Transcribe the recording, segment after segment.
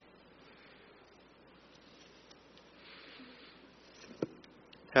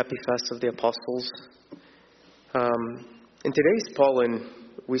Happy Fast of the Apostles. In today's Pauline,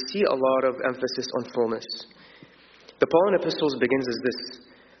 we see a lot of emphasis on fullness. The Pauline epistles begins as this: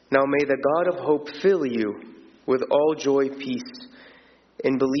 "Now may the God of hope fill you with all joy, peace,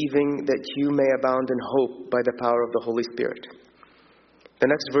 in believing that you may abound in hope by the power of the Holy Spirit." The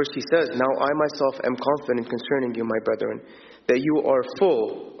next verse he says, "Now I myself am confident concerning you, my brethren, that you are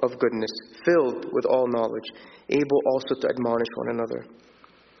full of goodness, filled with all knowledge, able also to admonish one another."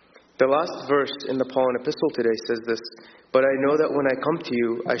 The last verse in the Pauline epistle today says this: "But I know that when I come to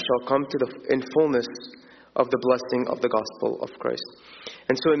you, I shall come in fullness of the blessing of the gospel of Christ."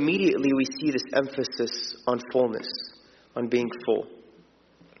 And so immediately we see this emphasis on fullness, on being full.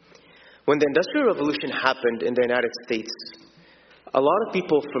 When the Industrial Revolution happened in the United States, a lot of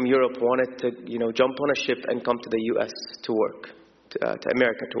people from Europe wanted to, jump on a ship and come to the U.S. to work, to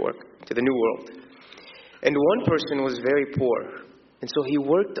America to work, to the New World. And one person was very poor. And so he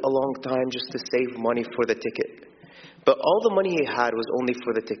worked a long time just to save money for the ticket. But all the money he had was only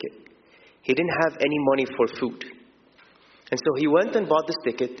for the ticket. He didn't have any money for food. And so he went and bought this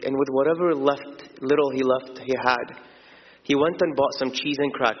ticket, and with whatever little he had, he went and bought some cheese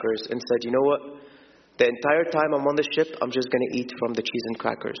and crackers and said, "You know what? The entire time I'm on the ship, I'm just going to eat from the cheese and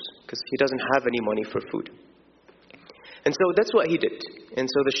crackers," because he doesn't have any money for food. And so that's what he did. And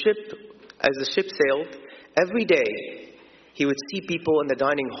so as the ship sailed, every day, he would see people in the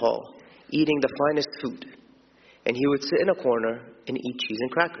dining hall eating the finest food. And he would sit in a corner and eat cheese and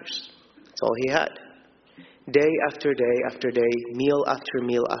crackers. That's all he had. Day after day after day, meal after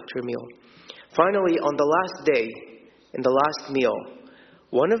meal after meal. Finally, on the last day, in the last meal,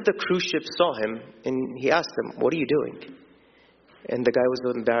 one of the cruise ships saw him and he asked him, "What are you doing?" And the guy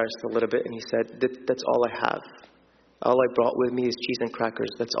was embarrassed a little bit and he said, "That's all I have. All I brought with me is cheese and crackers.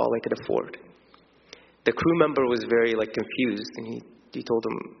 That's all I could afford." The crew member was very confused, and he told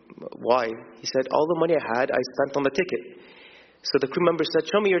him, "Why?" He said, "All the money I had, I spent on the ticket." So the crew member said,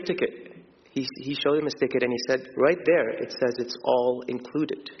 "Show me your ticket." He showed him his ticket, and he said, "Right there, it says it's all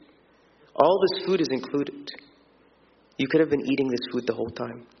included. All this food is included. You could have been eating this food the whole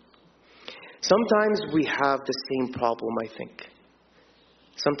time." Sometimes we have the same problem, I think.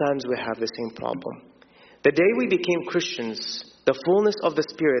 Sometimes we have the same problem. The day we became Christians, the fullness of the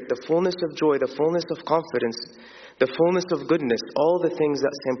Spirit, the fullness of joy, the fullness of confidence, the fullness of goodness, all the things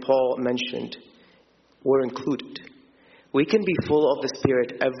that St. Paul mentioned were included. We can be full of the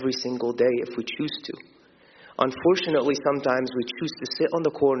Spirit every single day if we choose to. Unfortunately, sometimes we choose to sit on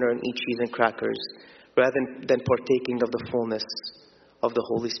the corner and eat cheese and crackers rather than partaking of the fullness of the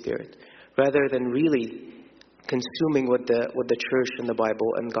Holy Spirit, rather than really consuming what the church and the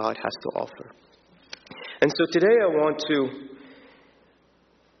Bible and God has to offer. And so today I want to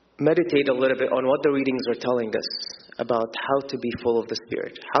meditate a little bit on what the readings are telling us about how to be full of the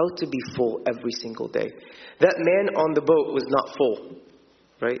Spirit, how to be full every single day. That man on the boat was not full,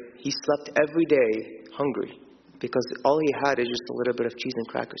 right? He slept every day hungry because all he had is just a little bit of cheese and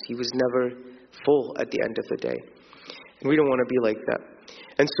crackers. He was never full at the end of the day. And we don't want to be like that.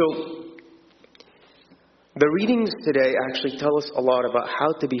 And so the readings today actually tell us a lot about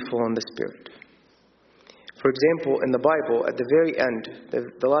how to be full in the Spirit. For example, in the Bible, at the very end,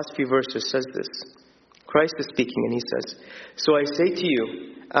 the last few verses says this. Christ is speaking and he says, "So I say to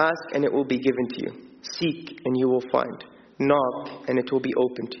you, ask and it will be given to you. Seek and you will find. Knock and it will be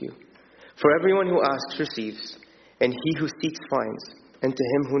opened to you. For everyone who asks receives, and he who seeks finds, and to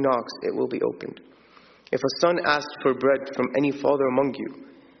him who knocks it will be opened. If a son asks for bread from any father among you,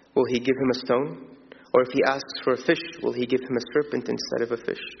 will he give him a stone? Or if he asks for a fish, will he give him a serpent instead of a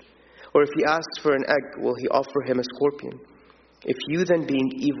fish? Or if he asks for an egg, will he offer him a scorpion? If you then, being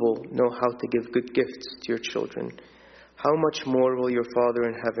evil, know how to give good gifts to your children, how much more will your Father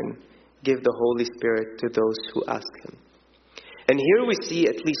in heaven give the Holy Spirit to those who ask him?" And here we see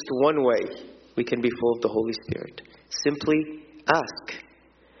at least one way we can be full of the Holy Spirit. Simply ask.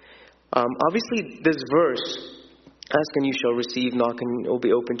 Obviously, this verse, "Ask and you shall receive, knock and it will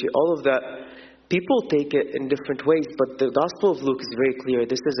be open to you," all of that, people take it in different ways, but the Gospel of Luke is very clear.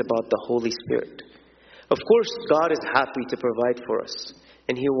 This is about the Holy Spirit. Of course, God is happy to provide for us,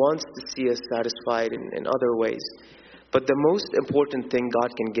 and He wants to see us satisfied in other ways. But the most important thing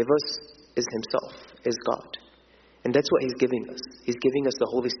God can give us is Himself, is God. And that's what He's giving us. He's giving us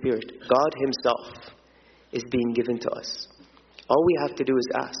the Holy Spirit. God Himself is being given to us. All we have to do is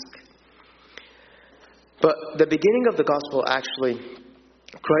ask. But the beginning of the Gospel, actually,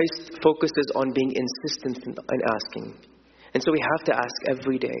 Christ focuses on being insistent in asking. And so we have to ask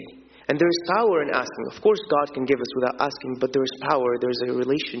every day. And there is power in asking. Of course, God can give us without asking, but there is power. There's a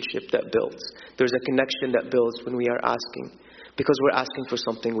relationship that builds. There's a connection that builds when we are asking, because we're asking for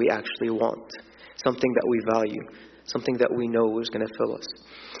something we actually want, something that we value, something that we know is going to fill us.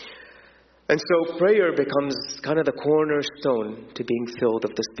 And so prayer becomes kind of the cornerstone to being filled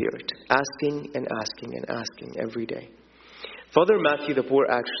of the Spirit, asking and asking and asking every day. Father Matthew the Poor,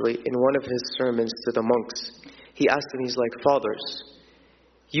 actually, in one of his sermons to the monks, he asked them, he's like, "Fathers,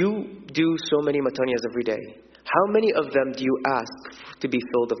 you do so many matanyas every day. How many of them do you ask to be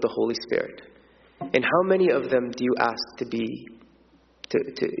filled of the Holy Spirit? And how many of them do you ask to be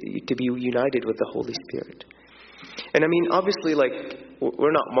united with the Holy Spirit?" And I mean, obviously, like,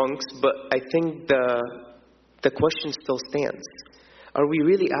 we're not monks, but I think the question still stands. Are we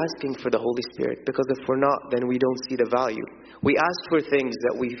really asking for the Holy Spirit? Because if we're not, then we don't see the value. We ask for things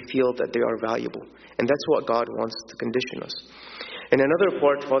that we feel that they are valuable. And that's what God wants to condition us. In another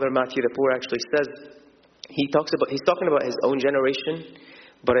part, Father Matthew the Poor actually says, he's talking about his own generation,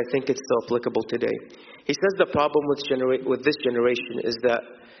 but I think it's still applicable today. He says the problem with this generation is that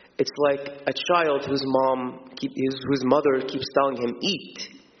it's like a child whose mother keeps telling him,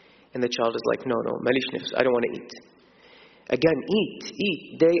 "Eat." And the child is like, no, malish nifs, I don't want to eat. Again,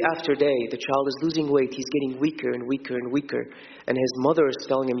 eat. Day after day, the child is losing weight. He's getting weaker and weaker and weaker. And his mother is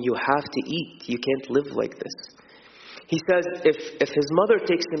telling him, you have to eat. You can't live like this. He says if his mother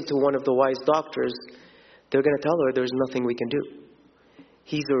takes him to one of the wise doctors, they're going to tell her there's nothing we can do.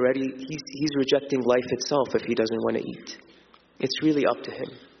 He's rejecting life itself if he doesn't want to eat. It's really up to him.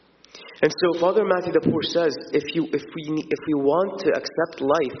 And so Father Matthew the Poor says, if we want to accept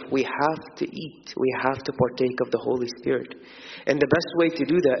life, we have to eat. We have to partake of the Holy Spirit. And the best way to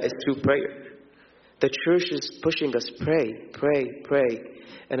do that is through prayer. The church is pushing us, pray.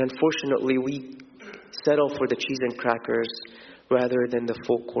 And unfortunately, we settle for the cheese and crackers rather than the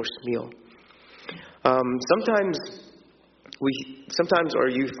full course meal. Sometimes our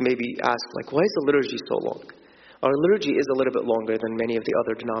youth maybe ask, like, why is the liturgy so long? Our liturgy is a little bit longer than many of the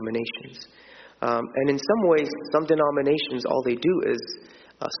other denominations. And in some ways, some denominations, all they do is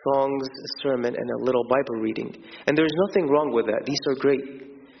songs, a sermon, and a little Bible reading. And there's nothing wrong with that. These are great.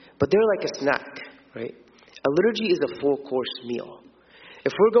 But they're like a snack, right? A liturgy is a full course meal.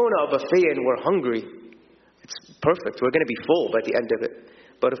 If we're going to a buffet and we're hungry, it's perfect. We're going to be full by the end of it.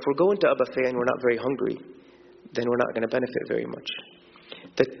 But if we're going to a buffet and we're not very hungry, then we're not going to benefit very much.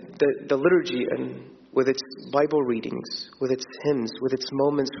 The liturgy, and with its Bible readings, with its hymns, with its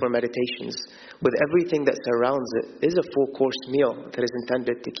moments for meditations, with everything that surrounds it, is a full course meal that is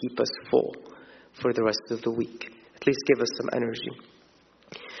intended to keep us full for the rest of the week. At least give us some energy.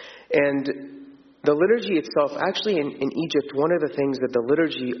 And the liturgy itself, actually in Egypt, one of the things that the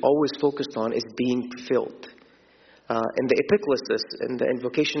liturgy always focused on is being filled. In the epiclesis, in the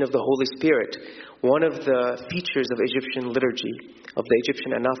invocation of the Holy Spirit, one of the features of Egyptian liturgy, of the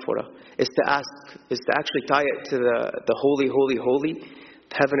Egyptian anaphora, is to actually tie it to the holy, holy, holy.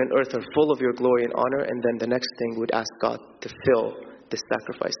 Heaven and earth are full of your glory and honor, and then the next thing would ask God to fill this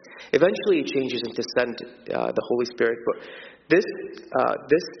sacrifice. Eventually it changes into send the Holy Spirit, but this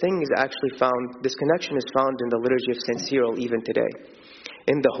thing is actually found, this connection is found in the liturgy of St. Cyril even today,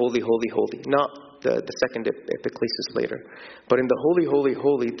 in the holy, holy, holy. Not the second epiclesis later. But in the holy, holy,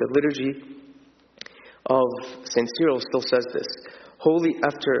 holy, the liturgy of St. Cyril still says this. Holy,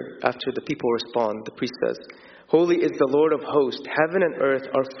 after the people respond, the priest says, "Holy is the Lord of hosts. Heaven and earth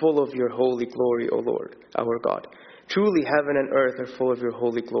are full of your holy glory, O Lord, our God. Truly heaven and earth are full of your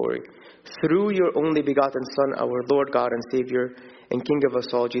holy glory. Through your only begotten Son, our Lord God and Savior and King of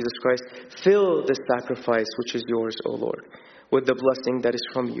us all, Jesus Christ, fill this sacrifice which is yours, O Lord, with the blessing that is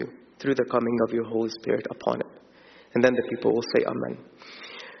from you, through the coming of your Holy Spirit upon it." And then the people will say Amen.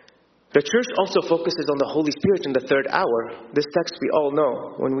 The church also focuses on the Holy Spirit in the third hour. This text we all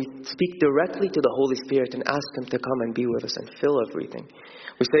know. When we speak directly to the Holy Spirit and ask Him to come and be with us and fill everything.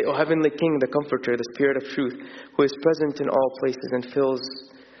 We say, "O Heavenly King, the Comforter, the Spirit of truth, who is present in all places and fills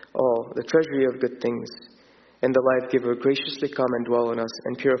all, the treasury of good things, and the life giver, graciously come and dwell in us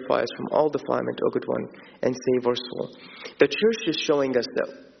and purify us from all defilement, O good one, and save our soul." The church is showing us that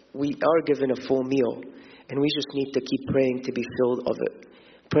we are given a full meal, and we just need to keep praying to be filled of it.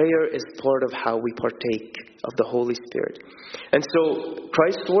 Prayer is part of how we partake of the Holy Spirit. And so,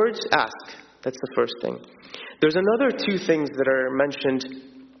 Christ's words, ask. That's the first thing. There's another two things that are mentioned,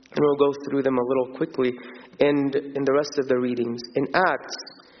 and we'll go through them a little quickly in the rest of the readings. In Acts,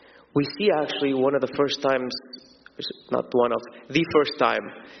 we see actually one of the first times, not one of, the first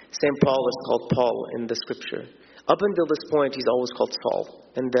time, St. Paul is called Paul in the scripture. Up until this point, he's always called Saul.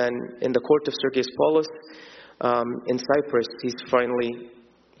 And then in the court of Sergius Paulus, in Cyprus,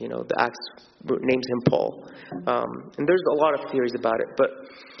 The Acts names him Paul. And there's a lot of theories about it. But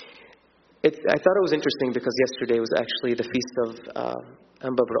I thought it was interesting because yesterday was actually the feast of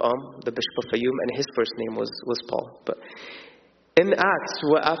Anba Bra'am, the Bishop of Fayoum, and his first name was Paul. But in Acts,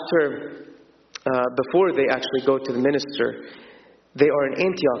 before they actually go to the minister, they are in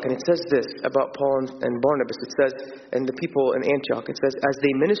Antioch, and it says this about Paul and Barnabas. It says, and the people in Antioch, it says, as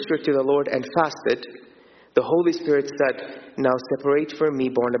they ministered to the Lord and fasted, the Holy Spirit said, now separate for me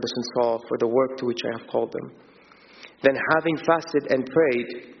Barnabas and Saul for the work to which I have called them. Then having fasted and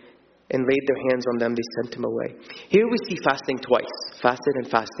prayed and laid their hands on them, they sent him away. Here we see fasting twice, fasted and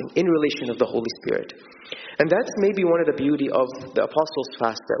fasting, in relation of the Holy Spirit. And that's maybe one of the beauty of the Apostles'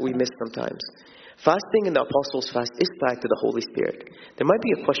 fast that we miss sometimes. Fasting in the Apostles' fast is tied to the Holy Spirit. There might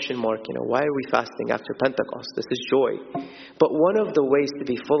be a question mark, why are we fasting after Pentecost? This is joy. But one of the ways to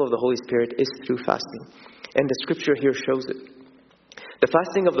be full of the Holy Spirit is through fasting. And the scripture here shows it. The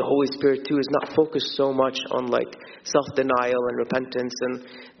fasting of the Holy Spirit too is not focused so much on self-denial and repentance and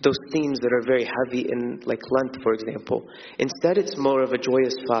those themes that are very heavy in Lent, for example. Instead, it's more of a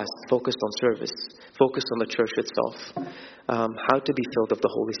joyous fast focused on service, focused on the church itself, how to be filled of the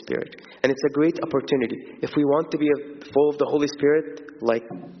Holy Spirit. And it's a great opportunity. If we want to be full of the Holy Spirit, like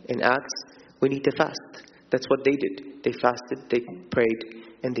in Acts, we need to fast. That's what they did. They fasted, they prayed,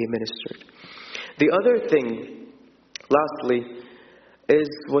 and they ministered. The other thing, lastly, is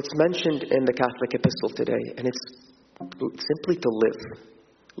what's mentioned in the Catholic epistle today, and it's simply to live.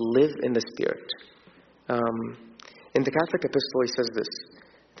 Live in the Spirit. In the Catholic epistle, he says this.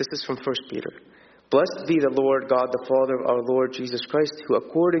 This is from 1 Peter. Blessed be the Lord God, the Father of our Lord Jesus Christ, who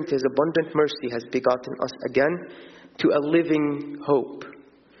according to his abundant mercy has begotten us again to a living hope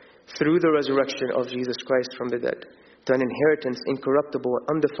through the resurrection of Jesus Christ from the dead, to an inheritance incorruptible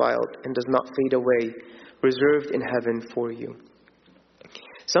and undefiled and does not fade away, reserved in heaven for you.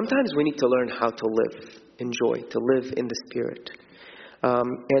 Sometimes we need to learn how to live in joy, to live in the Spirit.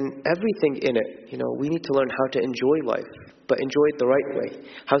 And everything in it, we need to learn how to enjoy life, but enjoy it the right way.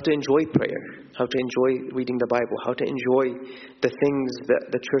 How to enjoy prayer, how to enjoy reading the Bible, how to enjoy the things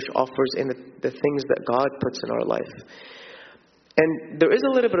that the church offers and the things that God puts in our life. And there is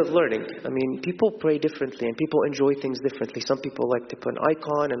a little bit of learning. People pray differently and people enjoy things differently. Some people like to put an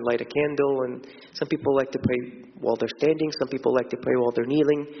icon and light a candle, and some people like to pray while they're standing. Some people like to pray while they're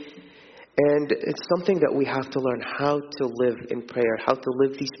kneeling. And it's something that we have to learn how to live in prayer, how to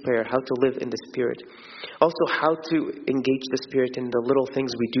live this prayer, how to live in the Spirit. Also, how to engage the Spirit in the little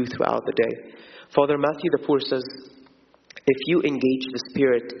things we do throughout the day. Father Matthew the Poor says, if you engage the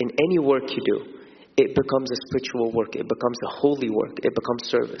Spirit in any work you do, it becomes a spiritual work. It becomes a holy work. It becomes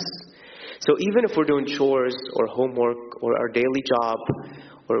service. So even if we're doing chores or homework or our daily job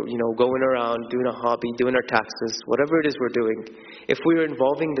or, going around, doing a hobby, doing our taxes, whatever it is we're doing, if we're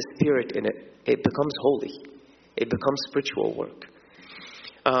involving the Spirit in it, it becomes holy. It becomes spiritual work.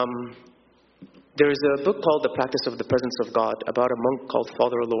 There's a book called The Practice of the Presence of God about a monk called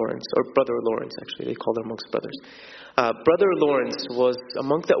Father Lawrence, or Brother Lawrence, actually. They call their monks brothers. Brother Lawrence was a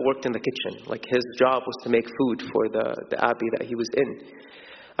monk that worked in the kitchen. His job was to make food for the abbey that he was in.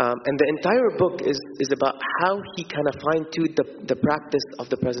 And the entire book is about how he kind of fine-tuned the practice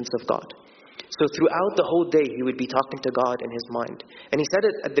of the presence of God. So throughout the whole day, he would be talking to God in his mind. And he said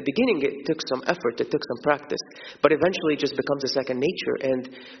at the beginning, it took some effort, it took some practice. But eventually it just becomes a second nature.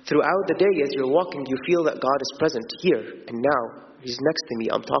 And throughout the day, as you're walking, you feel that God is present here and now. He's next to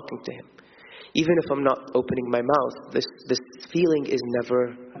me, I'm talking to him. Even if I'm not opening my mouth, this feeling is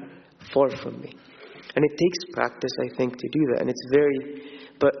never far from me. And it takes practice, I think, to do that. And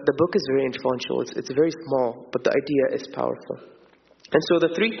but the book is very influential. It's very small, but the idea is powerful. And so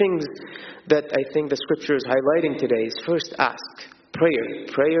the three things that I think the scripture is highlighting today is first, ask. Prayer.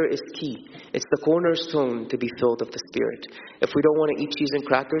 Prayer is key. It's the cornerstone to be filled of the Spirit. If we don't want to eat cheese and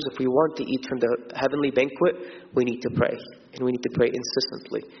crackers, if we want to eat from the heavenly banquet, we need to pray. And we need to pray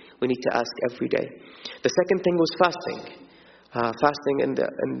insistently. We need to ask every day. The second thing was fasting. Fasting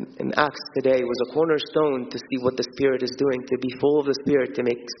in Acts today was a cornerstone to see what the Spirit is doing, to be full of the Spirit, to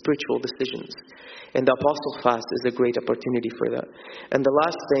make spiritual decisions. And the Apostle fast is a great opportunity for that. And the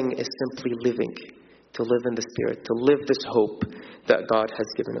last thing is simply living, to live in the Spirit, to live this hope that God has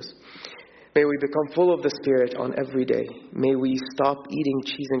given us. May we become full of the Spirit on every day. May we stop eating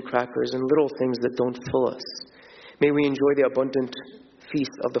cheese and crackers and little things that don't fill us. May we enjoy the abundant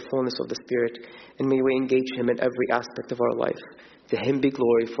feast of the fullness of the Spirit, and may we engage Him in every aspect of our life. To Him be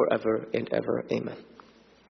glory forever and ever. Amen.